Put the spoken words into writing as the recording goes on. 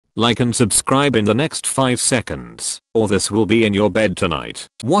Like and subscribe in the next 5 seconds, or this will be in your bed tonight.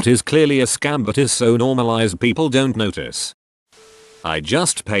 What is clearly a scam but is so normalized people don't notice. I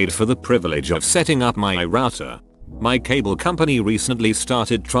just paid for the privilege of setting up my router. My cable company recently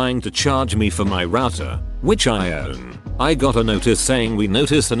started trying to charge me for my router, which I own. I got a notice saying we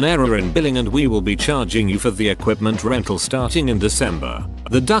noticed an error in billing and we will be charging you for the equipment rental starting in December.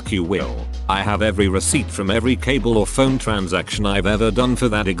 The duck you will. I have every receipt from every cable or phone transaction I've ever done for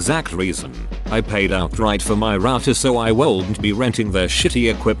that exact reason. I paid outright for my router so I won't be renting their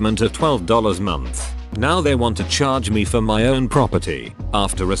shitty equipment at $12 a month. Now they want to charge me for my own property.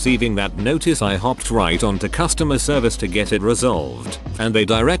 After receiving that notice I hopped right onto customer service to get it resolved, and they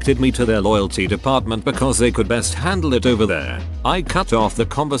directed me to their loyalty department because they could best handle it over there. I cut off the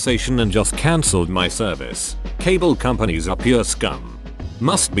conversation and just cancelled my service. Cable companies are pure scum.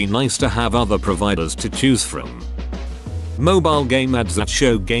 Must be nice to have other providers to choose from. Mobile game ads that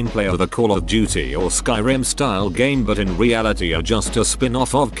show gameplay of a Call of Duty or Skyrim style game but in reality are just a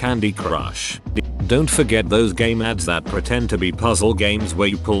spin-off of Candy Crush. Don't forget those game ads that pretend to be puzzle games where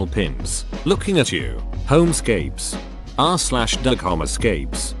you pull pins. Looking at you. Homescapes.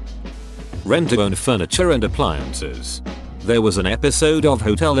 r/Doug-Homescapes. Rent to own furniture and appliances. There was an episode of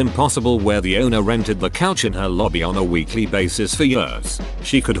Hotel Impossible where the owner rented the couch in her lobby on a weekly basis for years.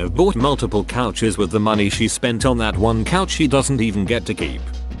 She could have bought multiple couches with the money she spent on that one couch she doesn't even get to keep.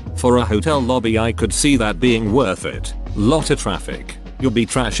 For a hotel lobby I could see that being worth it. Lot of traffic. You'll be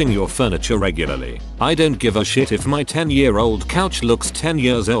trashing your furniture regularly. I don't give a shit if my 10-year-old couch looks 10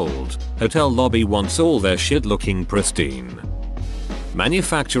 years old. Hotel lobby wants all their shit looking pristine.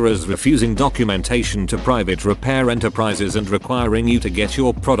 Manufacturers refusing documentation to private repair enterprises and requiring you to get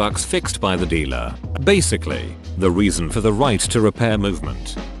your products fixed by the dealer. Basically, the reason for the right to repair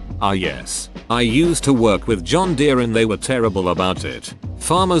movement. Ah yes, I used to work with John Deere and they were terrible about it.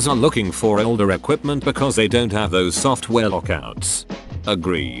 Farmers are looking for older equipment because they don't have those software lockouts.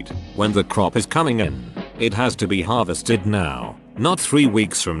 Agreed. When the crop is coming in, it has to be harvested now, not 3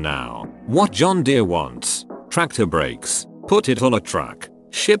 weeks from now. What John Deere wants: tractor brakes. Put it on a truck,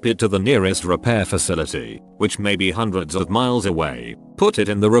 ship it to the nearest repair facility, which may be hundreds of miles away, put it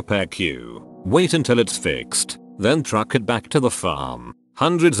in the repair queue, wait until it's fixed, then truck it back to the farm,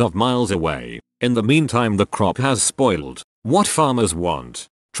 hundreds of miles away. In the meantime the crop has spoiled. What farmers want: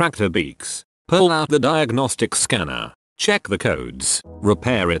 tractor beaks. Pull out the diagnostic scanner, check the codes,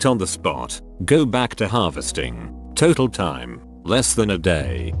 repair it on the spot, go back to harvesting. Total time: less than a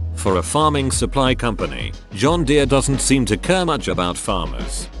day. For a farming supply company, John Deere doesn't seem to care much about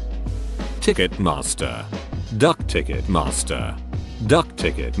farmers. Ticketmaster. Duck Ticketmaster. Duck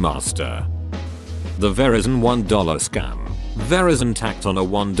Ticketmaster. The Verizon $1 scam. Verizon tacked on a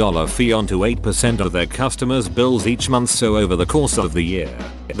 $1 fee onto 8% of their customers' bills each month, so over the course of the year,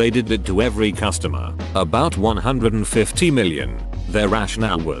 they did it to every customer, about 150 million. Their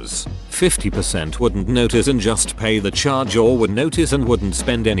rationale was, 50% wouldn't notice and just pay the charge, or would notice and wouldn't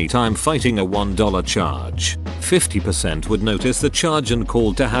spend any time fighting a $1 charge. 50% would notice the charge and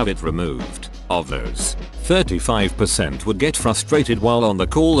call to have it removed. Of those, 35% would get frustrated while on the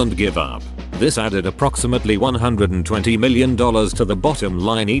call and give up. This added approximately $120 million to the bottom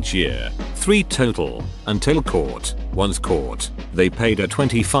line each year. 3 total, until caught. Once caught, they paid a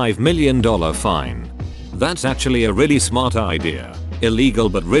 $25 million fine. That's actually a really smart idea. Illegal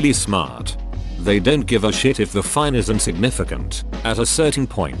but really smart. They don't give a shit if the fine is insignificant. At a certain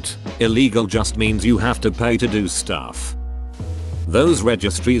point, illegal just means you have to pay to do stuff. Those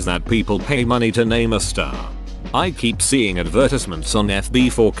registries that people pay money to name a star. I keep seeing advertisements on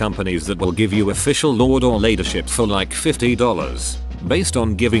FB for companies that will give you official lord or ladyship for like $50, based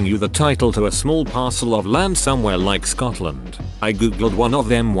on giving you the title to a small parcel of land somewhere like Scotland. I googled one of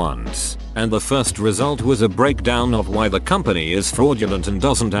them once, and the first result was a breakdown of why the company is fraudulent and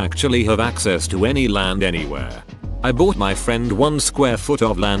doesn't actually have access to any land anywhere. I bought my friend 1 square foot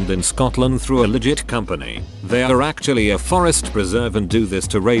of land in Scotland through a legit company. They are actually a forest preserve and do this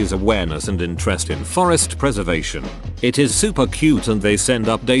to raise awareness and interest in forest preservation. It is super cute and they send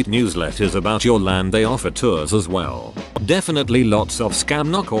update newsletters about your land. They offer tours as well. Definitely lots of scam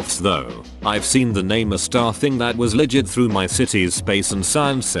knockoffs though. I've seen the name a star thing that was legit through my city's space and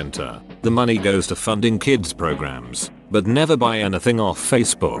science center. The money goes to funding kids programs, but never buy anything off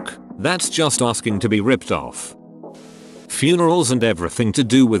Facebook. That's just asking to be ripped off. Funerals and everything to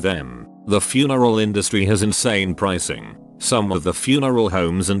do with them. The funeral industry has insane pricing. Some of the funeral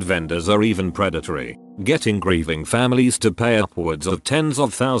homes and vendors are even predatory, getting grieving families to pay upwards of tens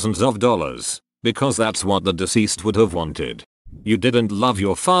of thousands of dollars, because that's what the deceased would have wanted. You didn't love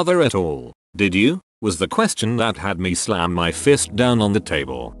your father at all, did you? was the question that had me slam my fist down on the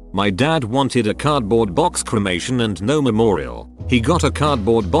table. My dad wanted a cardboard box cremation and no memorial. He got a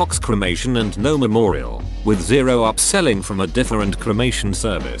cardboard box cremation and no memorial, with zero upselling from a different cremation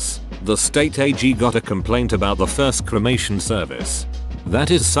service. The state AG got a complaint about the first cremation service. That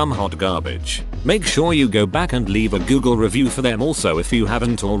is some hot garbage. Make sure you go back and leave a Google review for them also if you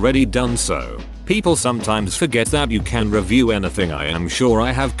haven't already done so. People sometimes forget that you can review anything. I am sure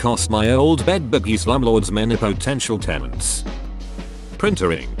I have cost my old bedbuggy slumlords many potential tenants.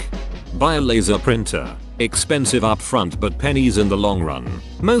 Printer ink. Buy a laser printer. Expensive upfront but pennies in the long run.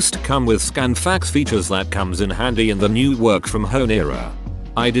 Most come with scan fax features that comes in handy in the new work from home era.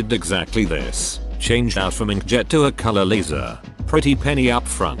 I did exactly this. Changed out from inkjet to a color laser. Pretty penny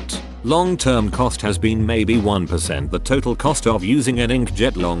upfront. Long term cost has been maybe 1% the total cost of using an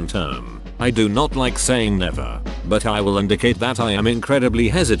inkjet long term. I do not like saying never, but I will indicate that I am incredibly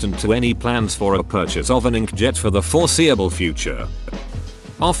hesitant to any plans for a purchase of an inkjet for the foreseeable future.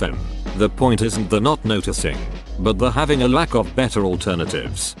 Often, the point isn't the not noticing, but the having a lack of better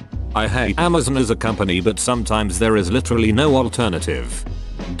alternatives. I hate Amazon as a company, but sometimes there is literally no alternative.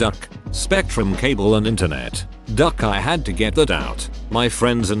 Duck, Spectrum cable and internet. Duck, I had to get that out. My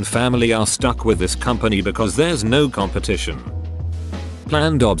friends and family are stuck with this company because there's no competition.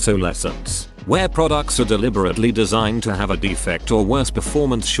 Planned obsolescence, where products are deliberately designed to have a defect or worse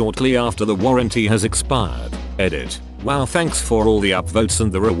performance shortly after the warranty has expired. Edit. Wow, thanks for all the upvotes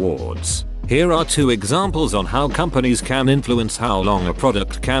and the rewards. Here are 2 examples on how companies can influence how long a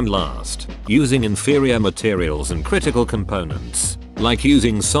product can last, using inferior materials and critical components, like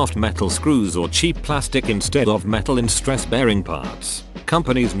using soft metal screws or cheap plastic instead of metal in stress-bearing parts.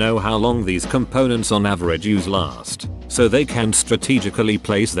 Companies know how long these components on average last, so they can strategically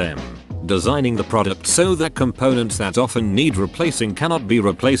place them, designing the product so that components that often need replacing cannot be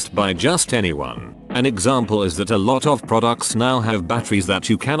replaced by just anyone. An example is that a lot of products now have batteries that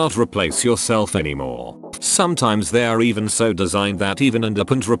you cannot replace yourself anymore. Sometimes they are even so designed that even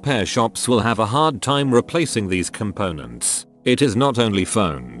independent repair shops will have a hard time replacing these components. It is not only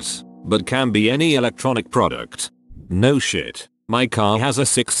phones, but can be any electronic product. No shit. My car has a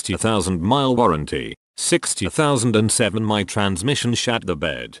 60,000 mile warranty. 60,007 my transmission shat the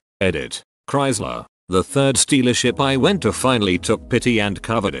bed. Edit. Chrysler. The third dealership I went to finally took pity and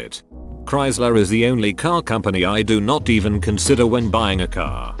covered it. Chrysler is the only car company I do not even consider when buying a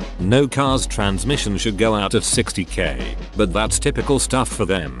car. No car's transmission should go out at 60k, but that's typical stuff for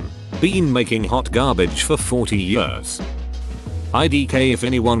them. Been making hot garbage for 40 years. IDK, if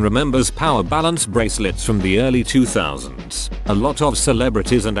anyone remembers power balance bracelets from the early 2000s. A lot of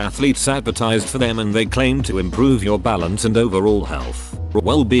celebrities and athletes advertised for them and they claim to improve your balance and overall health.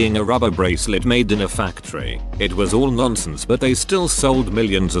 Well, being a rubber bracelet made in a factory, it was all nonsense, but they still sold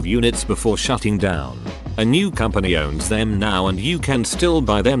millions of units before shutting down. A new company owns them now and you can still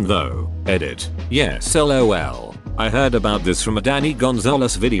buy them though. Edit. Yes, lol. I heard about this from a Danny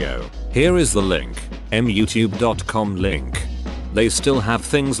Gonzalez video. Here is the link. myoutube.com link. They still have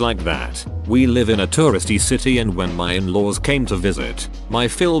things like that. We live in a touristy city and when my in-laws came to visit, my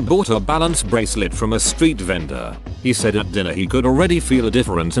Phil bought a balance bracelet from a street vendor. He said at dinner he could already feel a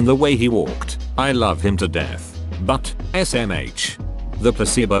difference in the way he walked. I love him to death. But, SMH. The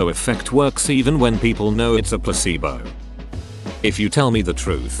placebo effect works even when people know it's a placebo. If you tell me the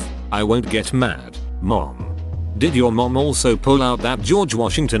truth, I won't get mad, Mom. Did your mom also pull out that George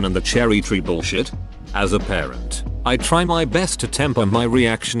Washington and the cherry tree bullshit? As a parent, I try my best to temper my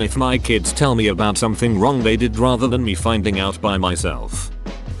reaction if my kids tell me about something wrong they did rather than me finding out by myself.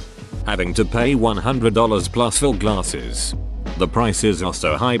 Having to pay $100 plus for glasses. The prices are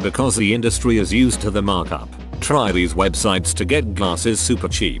so high because the industry is used to the markup. Try these websites to get glasses super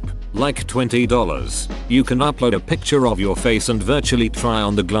cheap, like $20. You can upload a picture of your face and virtually try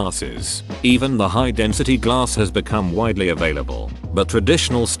on the glasses. Even the high density glass has become widely available, but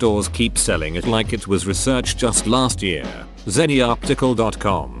traditional stores keep selling it like it was researched just last year.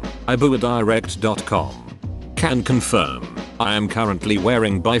 ZeniOptical.com, ibuadirect.com. Can confirm, I am currently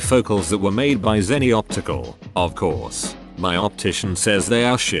wearing bifocals that were made by Zenni Optical. Of course, my optician says they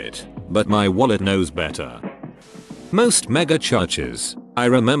are shit, but my wallet knows better. Most mega churches. I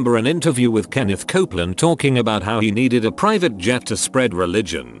remember an interview with Kenneth Copeland talking about how he needed a private jet to spread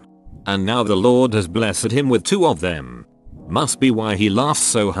religion. And now the Lord has blessed him with 2 of them. Must be why he laughs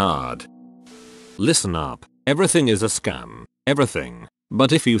so hard. Listen up, everything is a scam. Everything.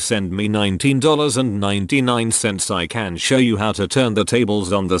 But if you send me $19.99 I can show you how to turn the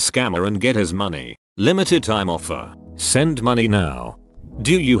tables on the scammer and get his money. Limited time offer. Send money now.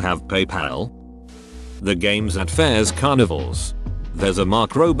 Do you have PayPal? The games at fairs, carnivals. There's a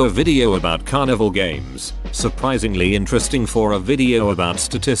Mark Rober video about carnival games, surprisingly interesting for a video about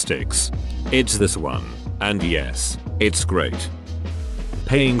statistics. It's this one, and yes, it's great.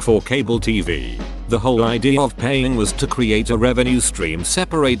 Paying for cable TV. The whole idea of paying was to create a revenue stream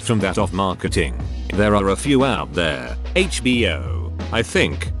separate from that of marketing. There are a few out there, HBO, I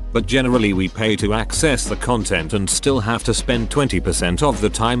think, but generally we pay to access the content and still have to spend 20% of the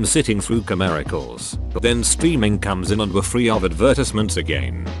time sitting through commercials. But then streaming comes in and we're free of advertisements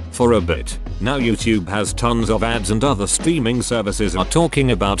again. For a bit. Now YouTube has tons of ads and other streaming services are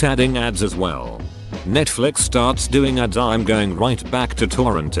talking about adding ads as well. Netflix starts doing ads. I'm going right back to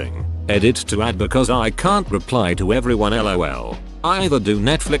torrenting. Edit to ad because I can't reply to everyone lol. I either do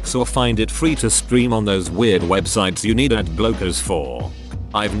Netflix or find it free to stream on those weird websites you need ad blockers for.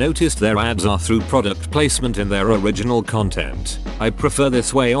 I've noticed their ads are through product placement in their original content. I prefer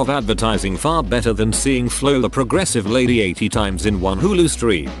this way of advertising far better than seeing Flo the Progressive Lady 80 times in one Hulu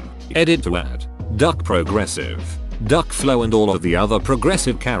stream. Edit to ad. Duck Progressive. Duck Flo and all of the other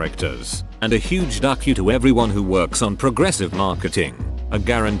progressive characters. And a huge duck you to everyone who works on progressive marketing. A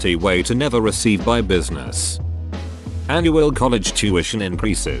guarantee way to never receive by business. Annual college tuition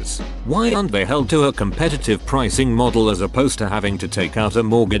increases. Why aren't they held to a competitive pricing model as opposed to having to take out a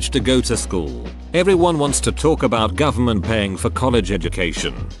mortgage to go to school? Everyone wants to talk about government paying for college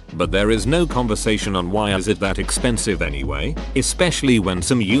education, but there is no conversation on why is it that expensive anyway, especially when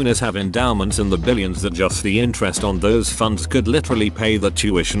some unis have endowments in the billions that just the interest on those funds could literally pay the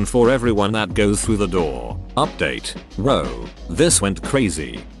tuition for everyone that goes through the door. Update. Whoa, this went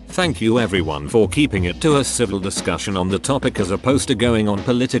crazy. Thank you everyone for keeping it to a civil discussion on the topic as opposed to going on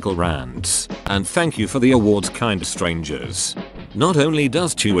political rants. And thank you for the awards, kind strangers. Not only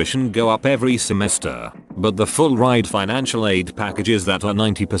does tuition go up every semester, but the full ride financial aid packages that are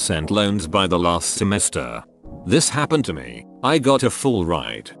 90% loans by the last semester. This happened to me. I got a full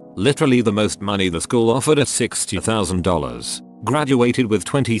ride. Literally the most money the school offered at $60,000. Graduated with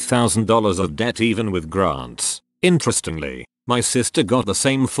 $20,000 of debt even with grants. Interestingly, my sister got the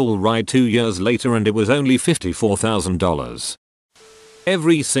same full ride 2 years later and it was only $54,000.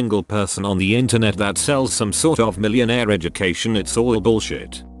 Every single person on the internet that sells some sort of millionaire education, it's all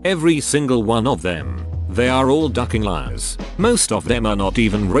bullshit. Every single one of them. They are all ducking liars. Most of them are not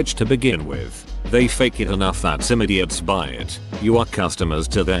even rich to begin with. They fake it enough that some idiots buy it. You are customers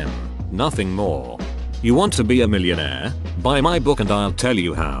to them. Nothing more. You want to be a millionaire? Buy my book and I'll tell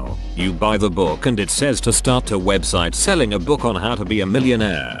you how. You buy the book and it says to start a website selling a book on how to be a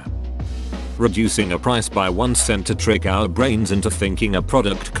millionaire. Reducing a price by 1 cent to trick our brains into thinking a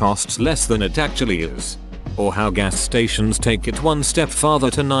product costs less than it actually is. Or how gas stations take it one step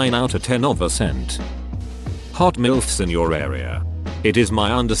farther to 9 out of 10 of a cent. Hot MILFs in your area. It is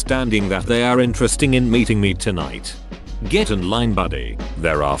my understanding that they are interested in meeting me tonight. Get in line, buddy.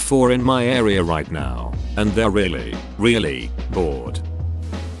 There are 4 in my area right now, and they're really bored.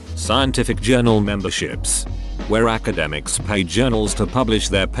 Scientific journal memberships. Where academics pay journals to publish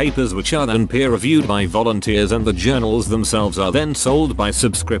their papers which are then peer reviewed by volunteers and the journals themselves are then sold by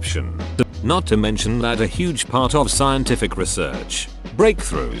subscription. Not to mention that a huge part of scientific research,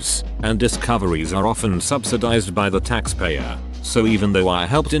 breakthroughs, and discoveries are often subsidized by the taxpayer. So even though I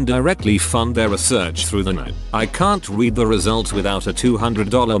helped indirectly fund their research through the net, I can't read the results without a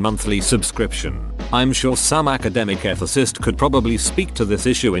 $200 monthly subscription. I'm sure some academic ethicist could probably speak to this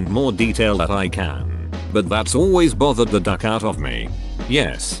issue in more detail than I can. But that's always bothered the duck out of me.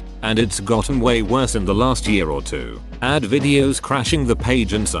 Yes, and it's gotten way worse in the last year or two. Ad videos crashing the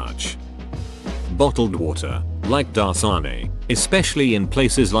page and such. Bottled water, like Dasani, especially in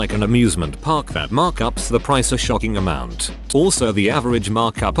places like an amusement park that markups the price a shocking amount. Also the average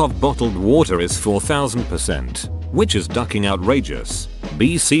markup of bottled water is 4000%, which is ducking outrageous.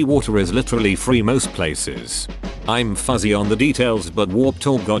 BC water is literally free most places. I'm fuzzy on the details but Warp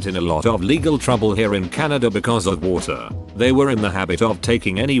Tour got in a lot of legal trouble here in Canada because of water. They were in the habit of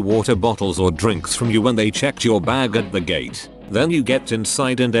taking any water bottles or drinks from you when they checked your bag at the gate. Then you get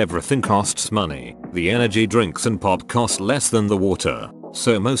inside and everything costs money. The energy drinks and pop cost less than the water,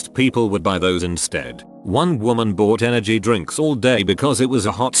 so most people would buy those instead. One woman bought energy drinks all day because it was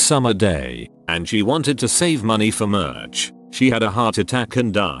a hot summer day, and she wanted to save money for merch. She had a heart attack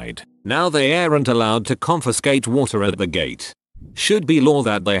and died. Now they aren't allowed to confiscate water at the gate. Should be law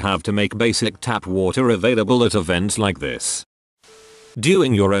that they have to make basic tap water available at events like this.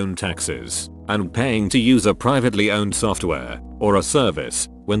 Doing your own taxes and paying to use a privately owned software or a service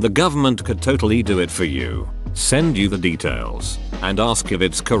when the government could totally do it for you. Send you the details and ask if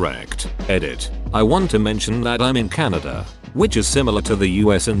it's correct. Edit. I want to mention that I'm in Canada. which is similar to the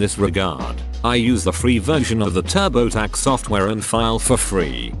US in this regard. I use the free version of the TurboTax software and file for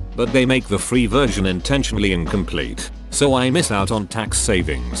free, but they make the free version intentionally incomplete, so I miss out on tax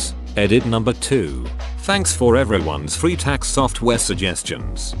savings. Edit number 2. Thanks for everyone's free tax software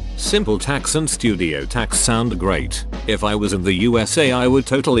suggestions. Simple Tax and Studio Tax sound great. If I was in the USA I would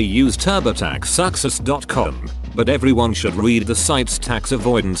totally use TurboTaxSuccess.com, but everyone should read the site's Tax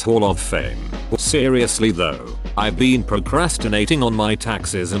Avoidance Hall of Fame. Seriously though, I've been procrastinating on my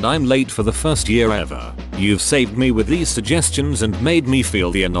taxes and I'm late for the first year ever. You've saved me with these suggestions and made me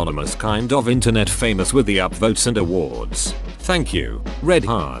feel the anonymous kind of internet famous with the upvotes and awards. Thank you, Red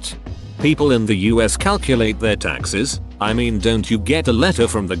Heart. People in the US calculate their taxes? I mean, don't you get a letter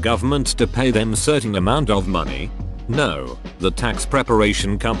from the government to pay them certain amount of money? No, the tax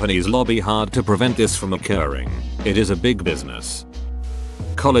preparation companies lobby hard to prevent this from occurring. It is a big business.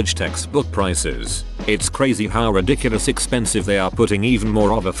 College textbook prices. It's crazy how ridiculous expensive they are, putting even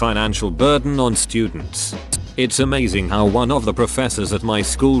more of a financial burden on students. It's amazing how one of the professors at my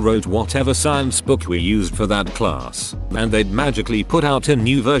school wrote whatever science book we used for that class, and they'd magically put out a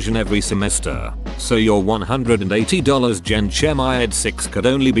new version every semester. So your $180 Gen Chem Ed 6 could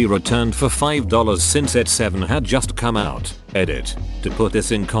only be returned for $5 since Ed 7 had just come out. Edit. To put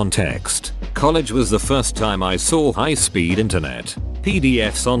this in context, college was the first time I saw high-speed internet.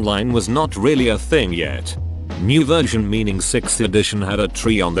 PDFs online was not really a thing yet. New version meaning 6th edition had a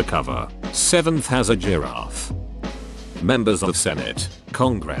tree on the cover. 7th has a giraffe. Members of Senate,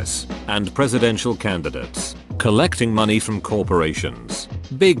 Congress, and presidential candidates collecting money from corporations,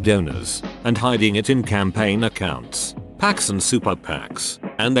 big donors, and hiding it in campaign accounts, PACs and super PACs,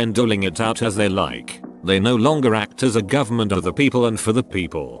 and then doling it out as they like. They no longer act as a government of the people and for the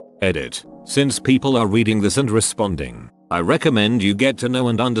people. Edit. Since people are reading this and responding, I recommend you get to know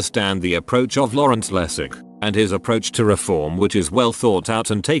and understand the approach of Lawrence Lessig and his approach to reform, which is well thought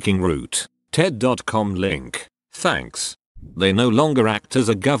out and taking root. TED.com link. Thanks. They no longer act as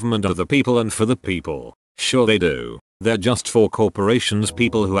a government of the people and for the people. Sure they do. They're just for corporations,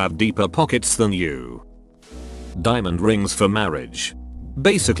 people who have deeper pockets than you. Diamond rings for marriage.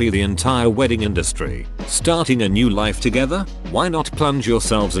 Basically the entire wedding industry. Starting a new life together? Why not plunge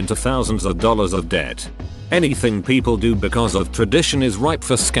yourselves into thousands of dollars of debt? Anything people do because of tradition is ripe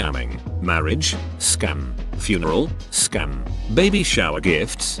for scamming. Marriage? Scam. Funeral? Scam. Baby shower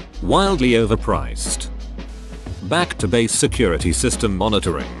gifts? Wildly overpriced. Back to base security system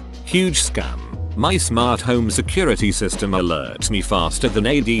monitoring. Huge scam. My smart home security system alerts me faster than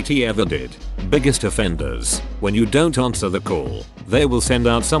ADT ever did. Biggest offenders. When you don't answer the call, they will send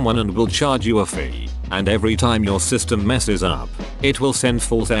out someone and will charge you a fee. And every time your system messes up, it will send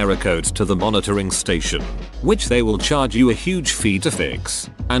false error codes to the monitoring station, which they will charge you a huge fee to fix.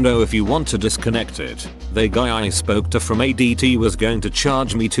 And oh, if you want to disconnect it, the guy I spoke to from ADT was going to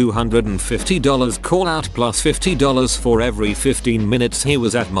charge me $250 call out plus $50 for every 15 minutes he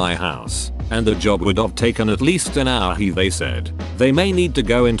was at my house. And the job would have taken at least an hour, they said. They may need to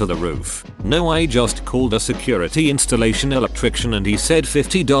go into the roof. No, I just called a security installation electrician and he said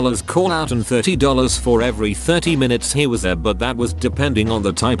 $50 call out and $30 for every 30 minutes he was there, but that was depending on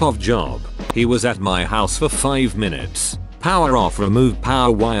the type of job. He was at my house for 5 minutes. Power off, remove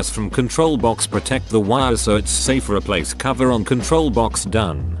power wires from control box, protect the wires so it's safe, replace cover on control box,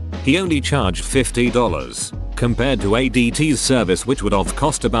 done. He only charged $50. Compared to ADT's service, which would have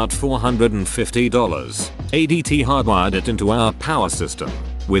cost about $450. ADT hardwired it into our power system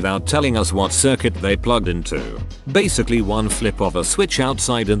without telling us what circuit they plugged into. Basically one flip of a switch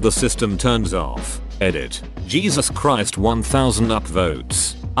outside and the system turns off. Edit. Jesus Christ, 1000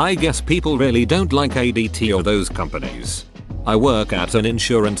 upvotes. I guess people really don't like ADT or those companies. I work at an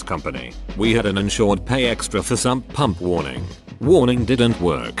insurance company. We had an insured pay extra for sump pump warning. Warning didn't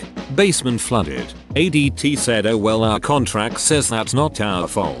work. Basement flooded. ADT said, oh well, our contract says that's not our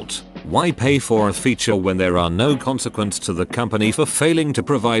fault. Why pay for a feature when there are no consequence to the company for failing to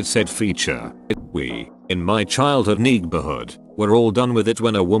provide said feature? We, in my childhood neighborhood, were all done with it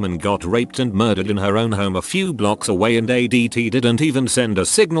when a woman got raped and murdered in her own home a few blocks away, and ADT didn't even send a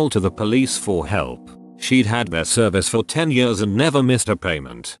signal to the police for help. She'd had their service for 10 years and never missed a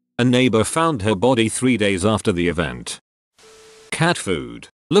payment. A neighbor found her body 3 days after the event. Cat food.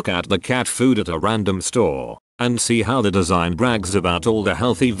 Look at the cat food at a random store and see how the design brags about all the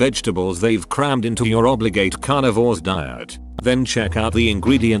healthy vegetables they've crammed into your obligate carnivore's diet. Then check out the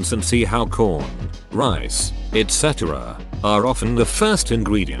ingredients and see how corn, rice, etc. are often the first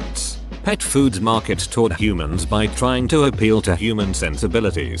ingredients. Pet foods market toward humans by trying to appeal to human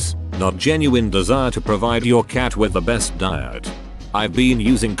sensibilities, not genuine desire to provide your cat with the best diet. I've been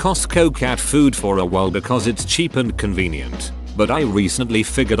using Costco cat food for a while because it's cheap and convenient, but I recently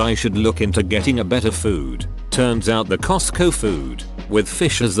figured I should look into getting a better food. Turns out the Costco food, with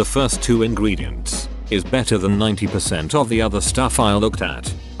fish as the first 2 ingredients, is better than 90% of the other stuff I looked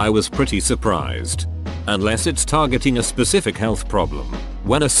at. I was pretty surprised. Unless it's targeting a specific health problem.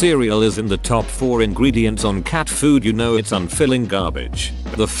 When a cereal is in the top 4 ingredients on cat food, you know it's unfilling garbage.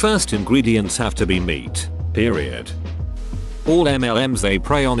 The first ingredients have to be meat. Period. All MLMs, they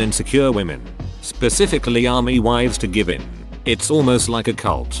prey on insecure women, specifically army wives, to give in. It's almost like a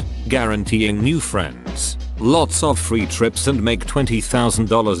cult, guaranteeing new friends, lots of free trips, and make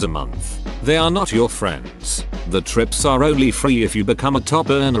 $20,000 a month. They are not your friends. The trips are only free if you become a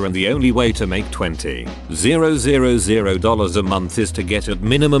top earner, and the only way to make $20,000 a month is to get at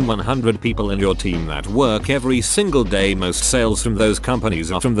minimum 100 people in your team that work every single day. Most sales from those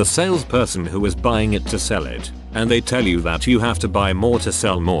companies are from the salesperson who is buying it to sell it, and they tell you that you have to buy more to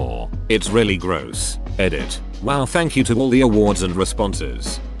sell more. It's really gross. Edit. Wow, thank you to all the awards and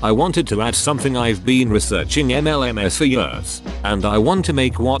responses. I wanted to add something. I've been researching MLMs for years, and I want to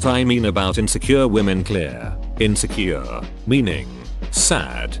make what I mean about insecure women clear. Insecure, meaning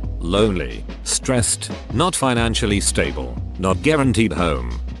sad, lonely, stressed, not financially stable, not guaranteed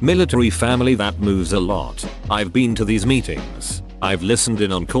home, military family that moves a lot. I've been to these meetings. I've listened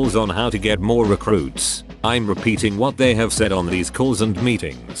in on calls on how to get more recruits. I'm repeating what they have said on these calls and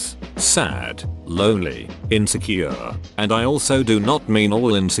meetings. Sad, lonely, insecure. And I also do not mean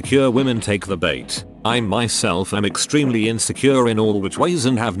all insecure women take the bait. I myself am extremely insecure in all which ways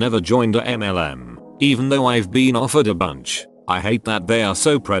and have never joined a MLM, even though I've been offered a bunch. I hate that they are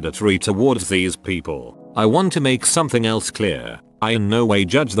so predatory towards these people. I want to make something else clear. I in no way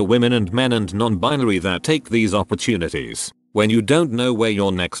judge the women and men and non-binary that take these opportunities. When you don't know where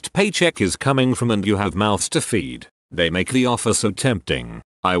your next paycheck is coming from and you have mouths to feed, they make the offer so tempting.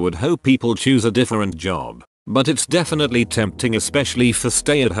 I would hope people choose a different job, but it's definitely tempting, especially for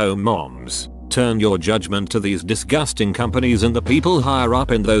stay-at-home moms. Turn your judgment to these disgusting companies and the people higher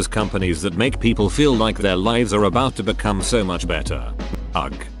up in those companies that make people feel like their lives are about to become so much better.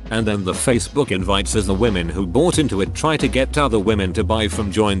 Ugh. And then the Facebook invites as the women who bought into it try to get other women to buy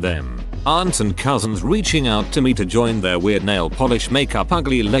from join them. Aunts and cousins reaching out to me to join their weird nail polish, makeup,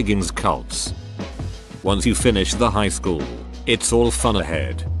 ugly leggings cults. Once you finish the high school, it's all fun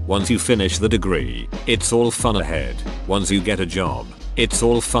ahead. Once you finish the degree, it's all fun ahead. Once you get a job, it's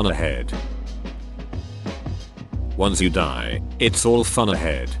all fun ahead. Once you die, it's all fun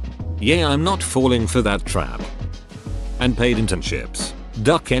ahead. Yeah, I'm not falling for that trap. And paid internships.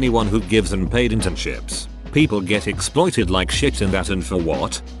 Duck anyone who gives unpaid internships. People get exploited like shit in that, and for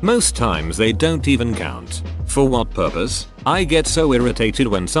what? Most times they don't even count. For what purpose? I get so irritated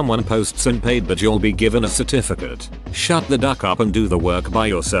when someone posts unpaid but you'll be given a certificate. Shut the duck up and do the work by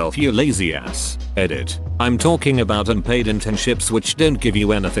yourself, you lazy ass. Edit. I'm talking about unpaid internships which don't give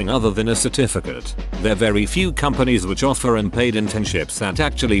you anything other than a certificate. There are very few companies which offer unpaid internships that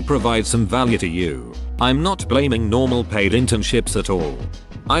actually provide some value to you. I'm not blaming normal paid internships at all.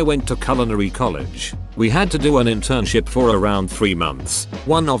 I went to culinary college. We had to do an internship for around 3 months,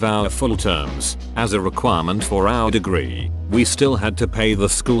 one of our full terms, as a requirement for our degree. We still had to pay the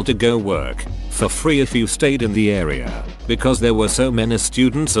school to go work for free if you stayed in the area. Because there were so many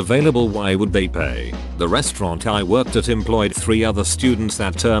students available, why would they pay? The restaurant I worked at employed 3 other students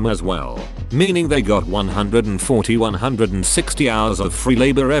that term as well, meaning they got 160 hours of free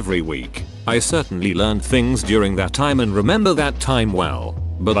labor every week. I certainly learned things during that time and remember that time well.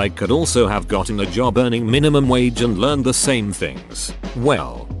 But I could also have gotten a job earning minimum wage and learned the same things.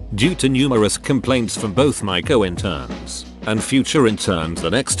 Well, due to numerous complaints from both my co-interns and future interns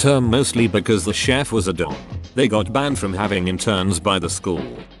the next term, mostly because the chef was a dom, they got banned from having interns by the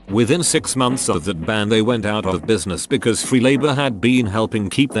school. Within 6 months of that ban they went out of business because free labor had been helping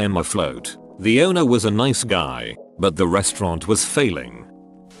keep them afloat. The owner was a nice guy, but the restaurant was failing.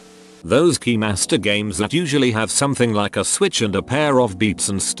 Those Keymaster games that usually have something like a switch and a pair of beats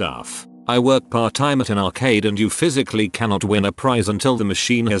and stuff. I work part-time at an arcade and you physically cannot win a prize until the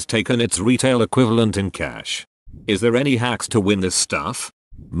machine has taken its retail equivalent in cash. Is there any hacks to win this stuff?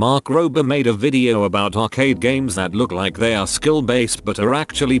 Mark Rober made a video about arcade games that look like they are skill-based but are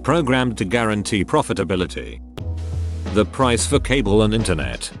actually programmed to guarantee profitability. The price for cable and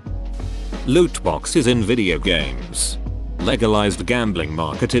internet. Loot boxes in video games. Legalized gambling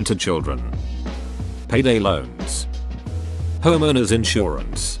marketed to children. Payday loans. Homeowners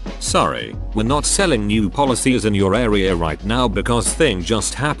insurance. Sorry, we're not selling new policies in your area right now because thing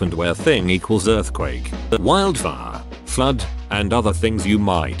just happened where thing equals earthquake, wildfire, flood, and other things you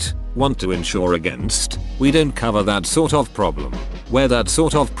might Want to insure against? We don't cover that sort of problem. Where that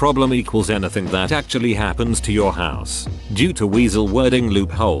sort of problem equals anything that actually happens to your house. Due to weasel wording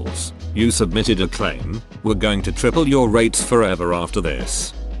loopholes, you submitted a claim. We're going to triple your rates forever after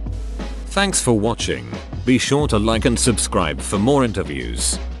this. Thanks for watching. Be sure to like and subscribe for more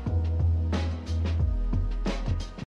interviews.